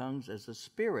other tongues as the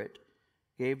Spirit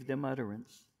gave them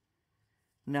utterance.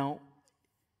 Now,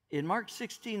 in Mark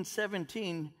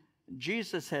 16:17,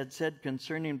 Jesus had said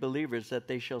concerning believers that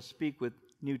they shall speak with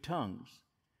new tongues.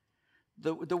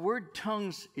 The word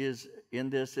tongues is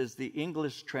the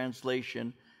English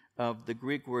translation of the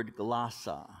Greek word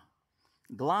glossa.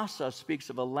 Glossa speaks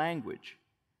of a language.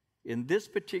 In this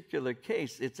particular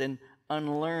case, it's an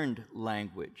unlearned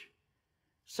language.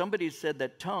 Somebody said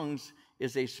that tongues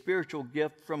is a spiritual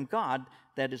gift from God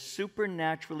that is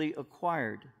supernaturally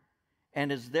acquired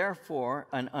and is therefore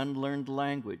an unlearned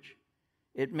language.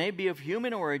 It may be of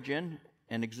human origin,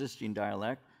 an existing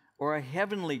dialect, or a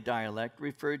heavenly dialect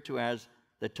referred to as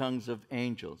the tongues of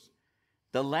angels.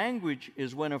 The language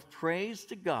is one of praise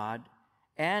to God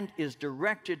and is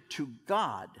directed to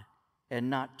God and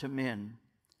not to men.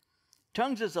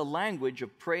 Tongues is a language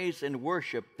of praise and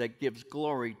worship that gives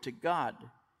glory to God.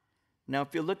 Now,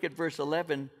 if you look at verse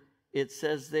 11, it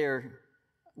says there,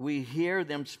 we hear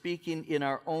them speaking in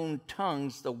our own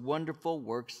tongues the wonderful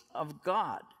works of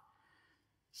God.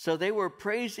 So they were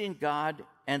praising God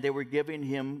and they were giving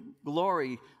him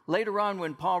glory. Later on,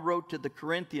 when Paul wrote to the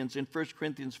Corinthians in 1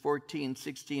 Corinthians 14,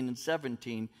 16, and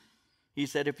 17, he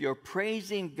said, if you're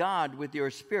praising God with your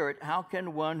spirit, how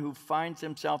can one who finds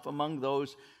himself among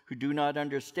those who do not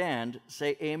understand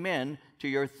say amen to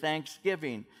your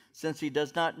thanksgiving, since he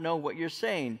does not know what you're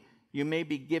saying? You may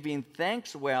be giving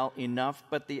thanks well enough,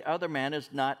 but the other man is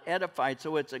not edified.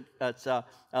 So it's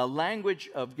a language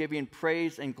of giving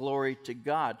praise and glory to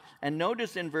God. And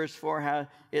notice in verse 4 how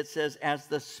it says, as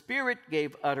the Spirit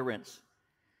gave utterance.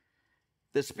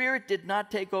 The Spirit did not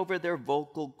take over their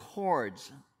vocal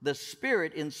cords. The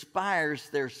Spirit inspires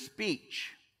their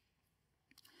speech.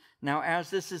 Now, as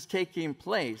this is taking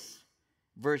place,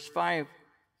 verse 5,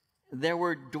 there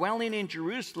were dwelling in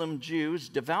Jerusalem Jews,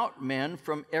 devout men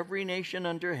from every nation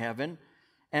under heaven.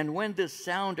 And when this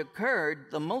sound occurred,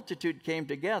 the multitude came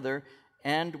together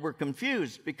and were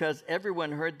confused because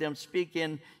everyone heard them speak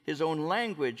in his own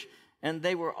language. And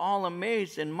they were all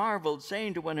amazed and marveled,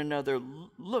 saying to one another,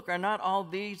 look, are not all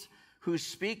these who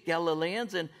speak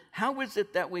Galileans? And how is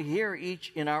it that we hear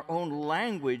each in our own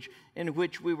language in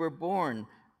which we were born?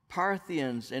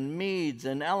 Parthians and Medes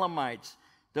and Elamites,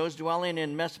 those dwelling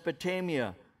in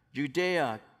Mesopotamia,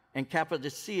 Judea and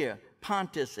Cappadocia,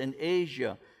 Pontus and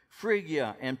Asia,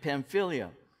 Phrygia and Pamphylia,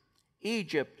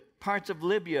 Egypt, parts of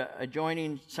Libya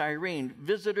adjoining Cyrene,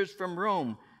 visitors from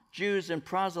Rome, Jews and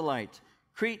proselytes,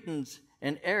 Cretans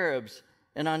and Arabs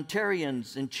and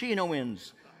Ontarians and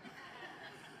Chinoans.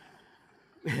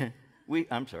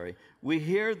 We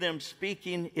hear them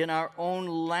speaking in our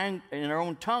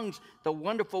own tongues the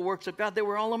wonderful works of God. They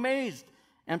were all amazed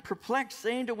and perplexed,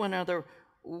 saying to one another,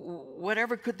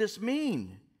 whatever could this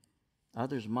mean?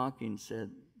 Others mocking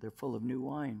said, they're full of new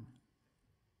wine.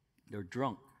 They're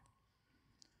drunk.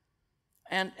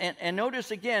 And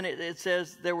notice again, it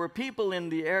says there were people in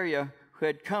the area who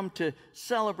had come to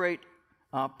celebrate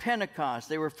Pentecost.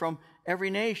 They were from every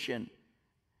nation.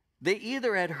 They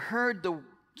either had heard the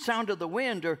sound of the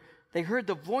wind or they heard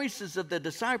the voices of the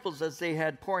disciples as they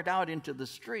had poured out into the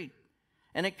street.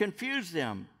 And it confused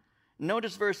them.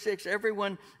 Notice verse 6,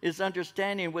 everyone is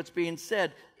understanding what's being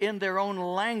said in their own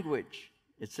language.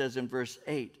 It says in verse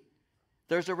 8,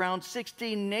 there's around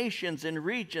 16 nations and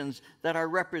regions that are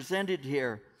represented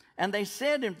here. And they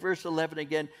said in verse 11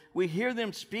 again, we hear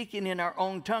them speaking in our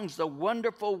own tongues the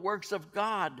wonderful works of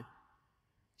God.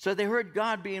 So they heard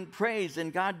God being praised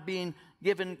and God being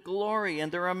given glory,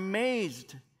 and they're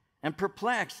amazed and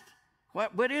perplexed.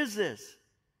 What is this?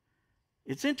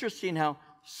 It's interesting how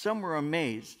some were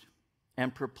amazed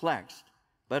and perplexed,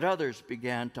 but others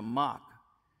began to mock.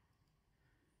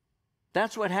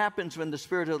 That's what happens when the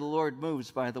Spirit of the Lord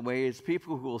moves, by the way, is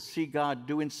people who will see God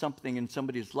doing something in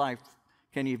somebody's life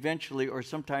can eventually, or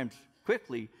sometimes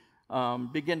quickly,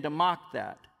 begin to mock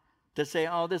that. To say,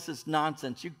 oh, this is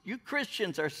nonsense. You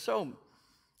Christians are so,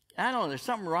 I don't know, there's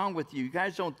something wrong with you. You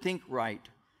guys don't think right.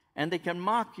 And they can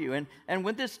mock you. And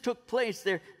when this took place,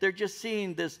 they're just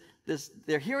seeing this,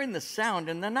 they're hearing the sound,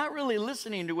 and they're not really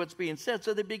listening to what's being said.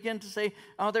 So they begin to say,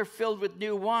 oh, they're filled with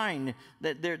new wine.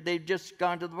 They've just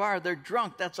gone to the bar. They're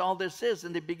drunk. That's all this is.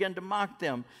 And they begin to mock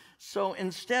them. So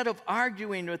instead of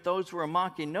arguing with those who are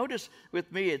mocking, notice with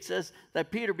me, it says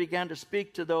that Peter began to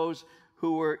speak to those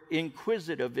who were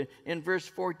inquisitive. In verse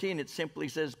 14, it simply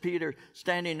says, Peter,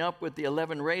 standing up with the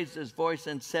 11, raised his voice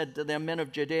and said to them, men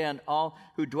of Judea and all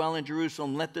who dwell in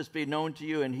Jerusalem, let this be known to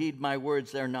you and heed my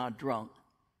words, they're not drunk.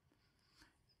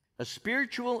 A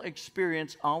spiritual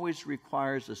experience always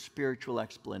requires a spiritual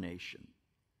explanation.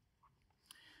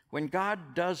 When God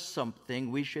does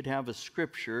something, we should have a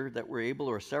scripture that we're able,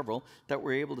 or several, that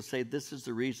we're able to say, this is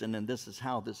the reason and this is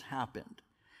how this happened.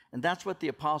 And that's what the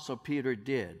Apostle Peter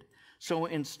did. So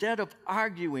instead of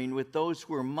arguing with those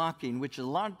who are mocking, which a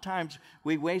lot of times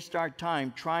we waste our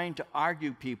time trying to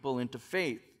argue people into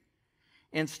faith,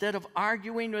 instead of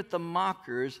arguing with the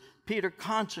mockers, Peter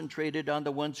concentrated on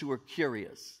the ones who were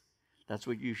curious. That's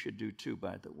what you should do too,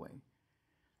 by the way.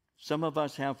 Some of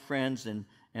us have friends and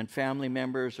family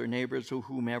members or neighbors or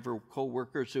whomever,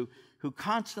 co-workers who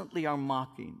constantly are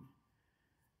mocking.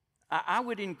 I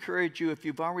would encourage you, if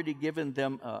you've already given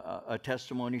them a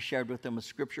testimony, shared with them a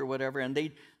scripture, whatever, and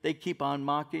they keep on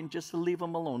mocking, just to leave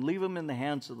them alone. Leave them in the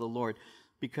hands of the Lord,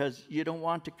 because you don't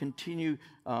want to continue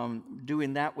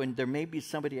doing that when there may be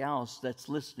somebody else that's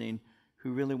listening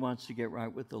who really wants to get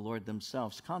right with the Lord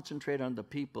themselves. Concentrate on the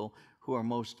people who are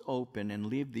most open and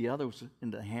leave the others in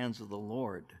the hands of the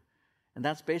Lord. And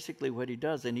that's basically what he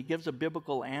does. And he gives a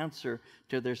biblical answer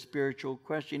to their spiritual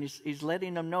question. He's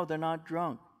letting them know they're not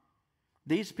drunk.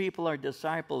 These people are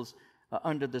disciples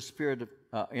under the Spirit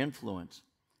of influence.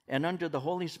 And under the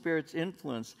Holy Spirit's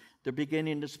influence, they're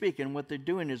beginning to speak. And what they're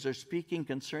doing is they're speaking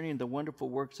concerning the wonderful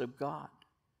works of God.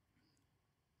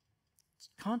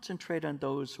 Concentrate on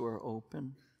those who are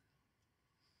open.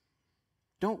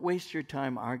 Don't waste your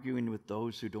time arguing with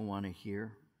those who don't want to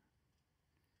hear.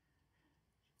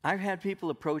 I've had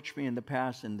people approach me in the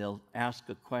past and they'll ask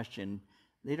a question.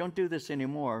 They don't do this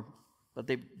anymore, but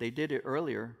they did it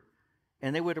earlier.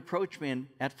 And they would approach me, and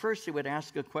at first they would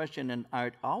ask a question, and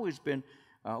I'd always been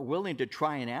willing to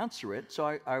try and answer it.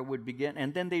 So I would begin,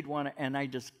 and then they'd want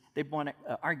to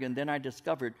argue. And then I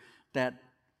discovered that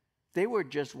they were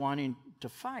just wanting to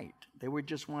fight. They were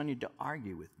just wanting to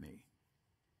argue with me.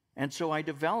 And so I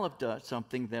developed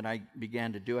something that I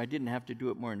began to do. I didn't have to do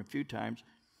it more than a few times.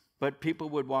 But people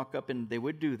would walk up and they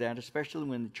would do that, especially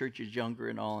when the church is younger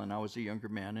and all, and I was a younger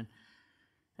man.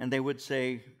 And they would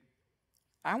say,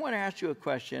 I want to ask you a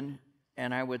question.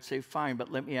 And I would say, fine,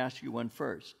 but let me ask you one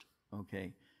first.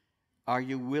 Okay. Are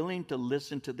you willing to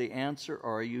listen to the answer,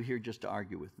 or are you here just to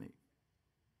argue with me?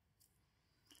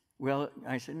 Well,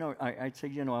 I said, no, I'd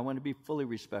say, I want to be fully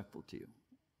respectful to you.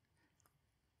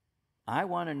 I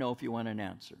want to know if you want an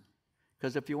answer.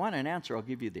 Because if you want an answer, I'll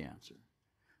give you the answer.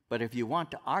 But if you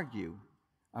want to argue,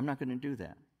 I'm not going to do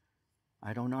that.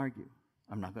 I don't argue.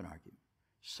 I'm not going to argue.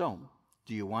 So,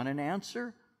 do you want an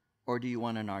answer or do you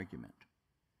want an argument?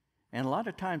 And a lot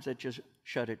of times that just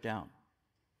shut it down.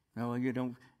 No, you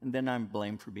don't. And then I'm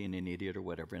blamed for being an idiot or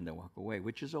whatever, and they walk away,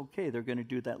 which is okay. They're going to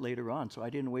do that later on, so I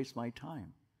didn't waste my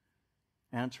time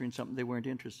answering something they weren't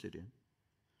interested in.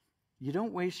 You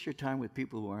don't waste your time with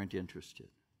people who aren't interested.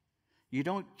 You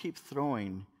don't keep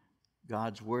throwing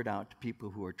God's word out to people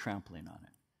who are trampling on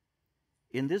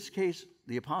it. In this case,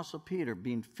 the Apostle Peter,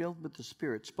 being filled with the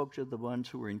Spirit, spoke to the ones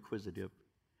who were inquisitive.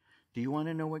 Do you want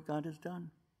to know what God has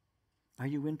done? Are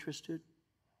you interested?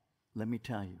 Let me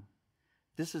tell you.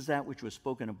 This is that which was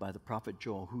spoken of by the prophet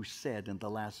Joel, who said in the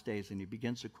last days, and he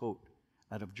begins to quote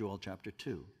out of Joel chapter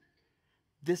 2.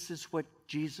 This is what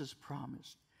Jesus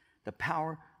promised, the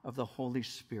power of the Holy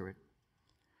Spirit.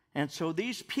 And so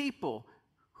these people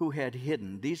who had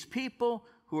hidden, these people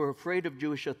who were afraid of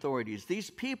Jewish authorities, these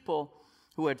people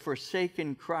who had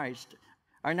forsaken Christ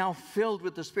are now filled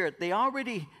with the Spirit. They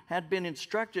already had been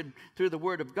instructed through the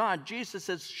Word of God. Jesus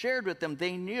has shared with them.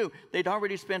 They knew. They'd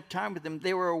already spent time with Him.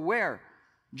 They were aware.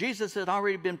 Jesus had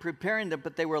already been preparing them,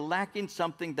 but they were lacking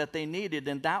something that they needed,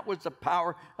 and that was the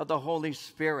power of the Holy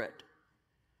Spirit.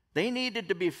 They needed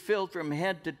to be filled from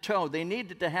head to toe. They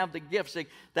needed to have the gifts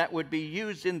that would be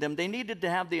used in them. They needed to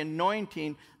have the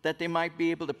anointing that they might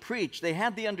be able to preach. They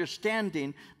had the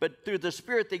understanding, but through the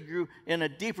Spirit they grew in a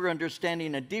deeper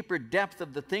understanding, a deeper depth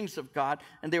of the things of God,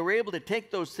 and they were able to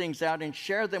take those things out and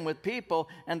share them with people,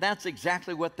 and that's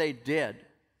exactly what they did.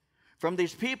 From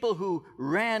these people who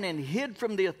ran and hid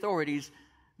from the authorities,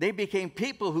 they became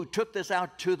people who took this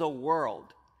out to the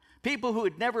world. People who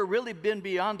had never really been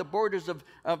beyond the borders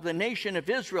of the nation of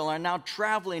Israel are now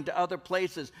traveling to other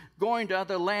places, going to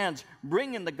other lands,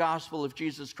 bringing the gospel of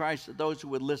Jesus Christ to those who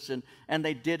would listen, and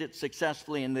they did it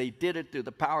successfully, and they did it through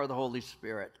the power of the Holy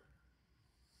Spirit.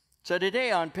 So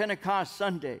today on Pentecost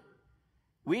Sunday,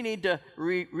 we need to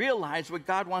realize what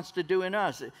God wants to do in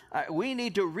us. We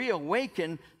need to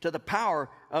reawaken to the power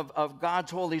of God's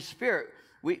Holy Spirit.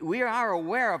 We are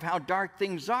aware of how dark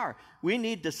things are. We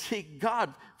need to seek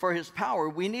God for His power.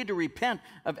 We need to repent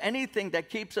of anything that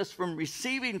keeps us from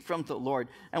receiving from the Lord.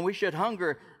 And we should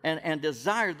hunger and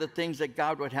desire the things that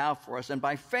God would have for us. And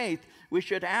by faith, we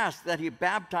should ask that He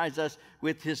baptize us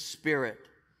with His Spirit,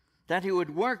 that He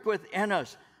would work within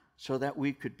us so that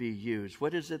we could be used.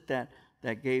 What is it that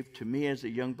gave to me as a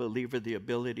young believer the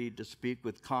ability to speak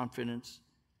with confidence?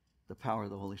 The power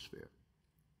of the Holy Spirit.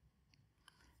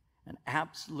 An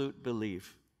absolute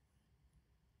belief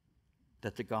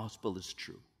that the gospel is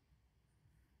true.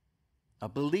 A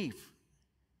belief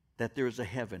that there is a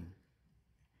heaven,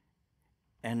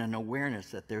 and an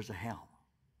awareness that there's a hell.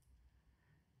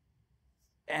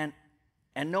 And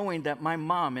knowing that my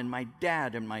mom and my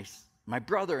dad and my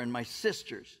brother and my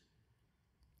sisters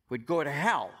would go to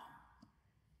hell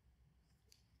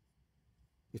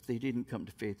if they didn't come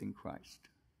to faith in Christ.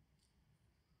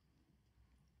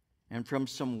 And from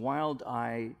some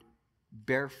wild-eyed,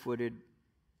 barefooted,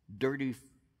 dirty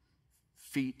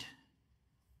feet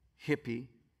hippie,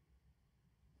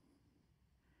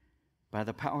 by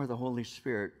the power of the Holy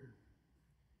Spirit,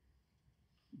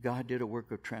 God did a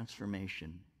work of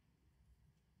transformation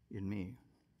in me.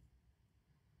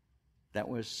 That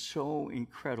was so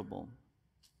incredible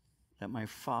that my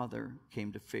father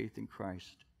came to faith in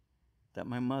Christ, that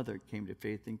my mother came to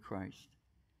faith in Christ,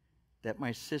 that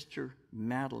my sister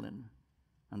Madeline,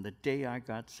 on the day I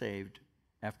got saved,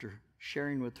 after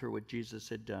sharing with her what Jesus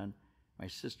had done, my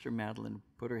sister Madeline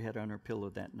put her head on her pillow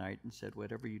that night and said,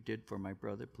 "Whatever you did for my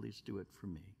brother, please do it for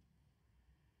me."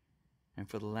 And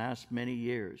for the last many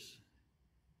years,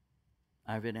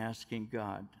 I've been asking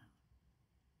God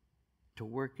to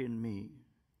work in me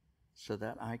so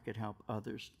that I could help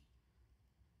others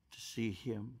to see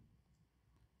him.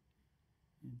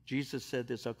 Jesus said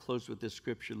this, I'll close with this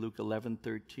scripture, Luke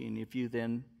 11:13. If you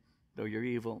then, though you're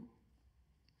evil,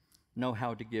 know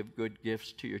how to give good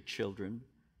gifts to your children,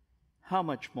 how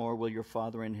much more will your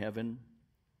Father in heaven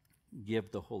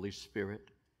give the Holy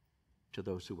Spirit to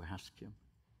those who ask him?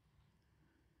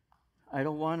 I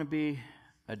don't want to be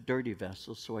a dirty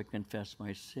vessel, so I confess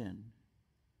my sin.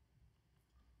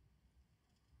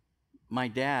 My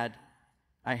dad,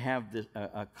 I have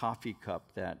a coffee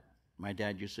cup that my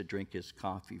dad used to drink his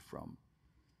coffee from.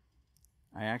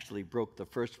 I actually broke the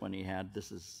first one he had.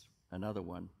 This is another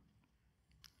one.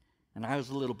 And I was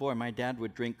a little boy. My dad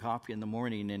would drink coffee in the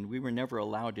morning, and we were never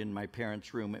allowed in my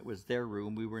parents' room. It was their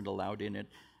room. We weren't allowed in it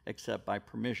except by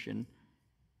permission.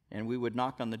 And we would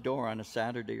knock on the door on a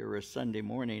Saturday or a Sunday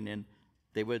morning, and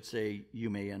they would say, "You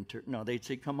may enter." No, they'd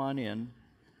say, "Come on in."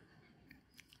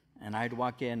 And I'd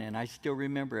walk in, and I still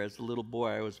remember as a little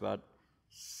boy, I was about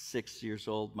 6 years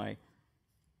old, my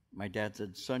dad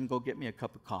said, "Son, go get me a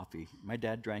cup of coffee." My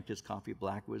dad drank his coffee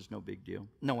black. It was no big deal.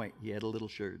 No, wait, he had a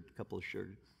couple of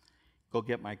sugars. "Go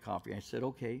get my coffee." I said,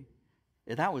 "Okay."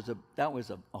 And that was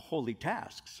a holy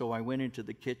task. So I went into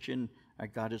the kitchen, I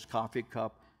got his coffee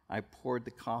cup, I poured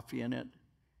the coffee in it,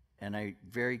 and I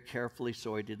very carefully,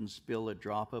 so I didn't spill a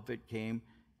drop of it, came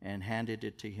and handed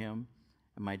it to him.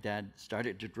 And my dad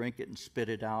started to drink it and spit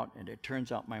it out. And it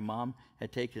turns out my mom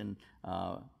had taken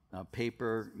a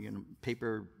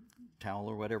paper towel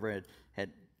or whatever,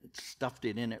 had stuffed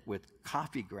it in it with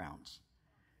coffee grounds.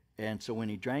 And so when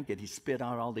he drank it, he spit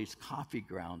out all these coffee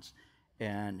grounds.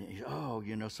 And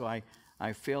so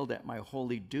I failed at my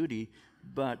holy duty,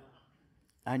 but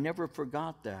I never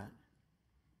forgot that.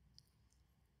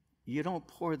 You don't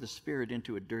pour the Spirit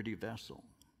into a dirty vessel.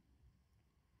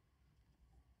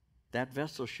 That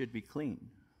vessel should be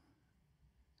clean.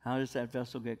 How does that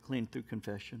vessel get clean? Through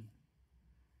confession.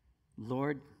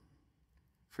 Lord,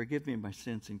 forgive me my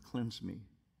sins and cleanse me.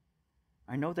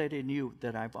 I know that in you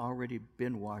that I've already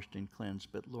been washed and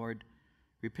cleansed, but Lord,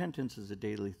 repentance is a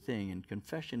daily thing and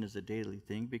confession is a daily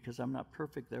thing because I'm not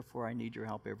perfect, therefore I need your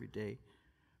help every day.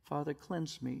 Father,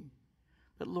 cleanse me.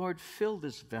 But Lord, fill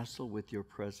this vessel with your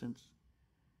presence.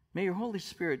 May your Holy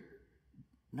Spirit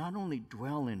not only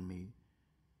dwell in me,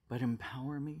 but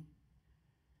empower me.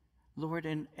 Lord,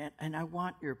 and I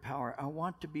want your power. I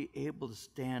want to be able to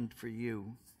stand for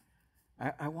you.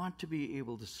 I want to be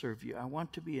able to serve you. I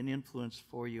want to be an influence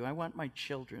for you. I want my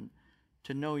children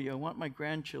to know you. I want my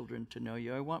grandchildren to know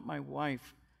you. I want my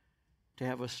wife to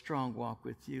have a strong walk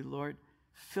with you. Lord,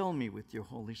 fill me with your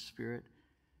Holy Spirit.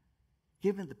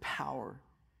 Give me the power,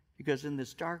 because in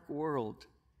this dark world,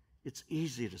 it's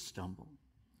easy to stumble.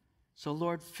 So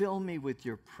Lord, fill me with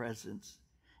your presence.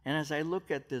 And as I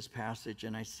look at this passage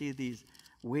and I see these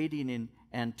waiting in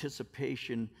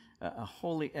anticipation, a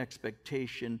holy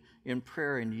expectation in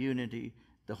prayer and unity,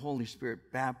 the Holy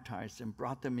Spirit baptized them,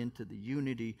 brought them into the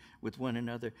unity with one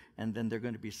another, and then they're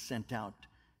going to be sent out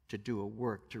to do a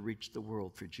work to reach the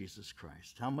world for Jesus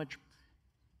Christ. How much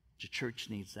the church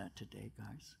needs that today,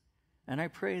 guys? And I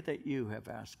pray that you have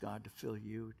asked God to fill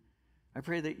you. I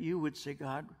pray that you would say,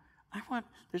 God,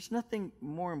 there's nothing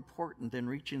more important than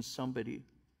reaching somebody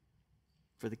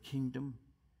for the kingdom.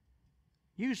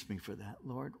 Use me for that,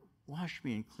 Lord. Wash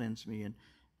me and cleanse me. And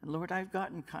Lord, I've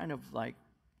gotten kind of like,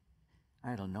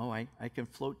 I don't know, I can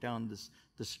float down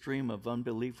the stream of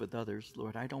unbelief with others.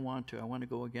 Lord, I don't want to. I want to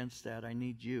go against that. I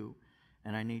need you,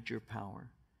 and I need your power.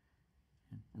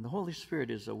 And the Holy Spirit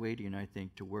is awaiting, I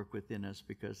think, to work within us,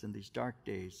 because in these dark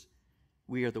days,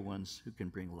 we are the ones who can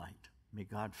bring light. May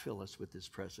God fill us with his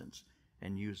presence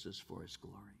and use us for his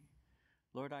glory.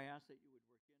 Lord, I ask that you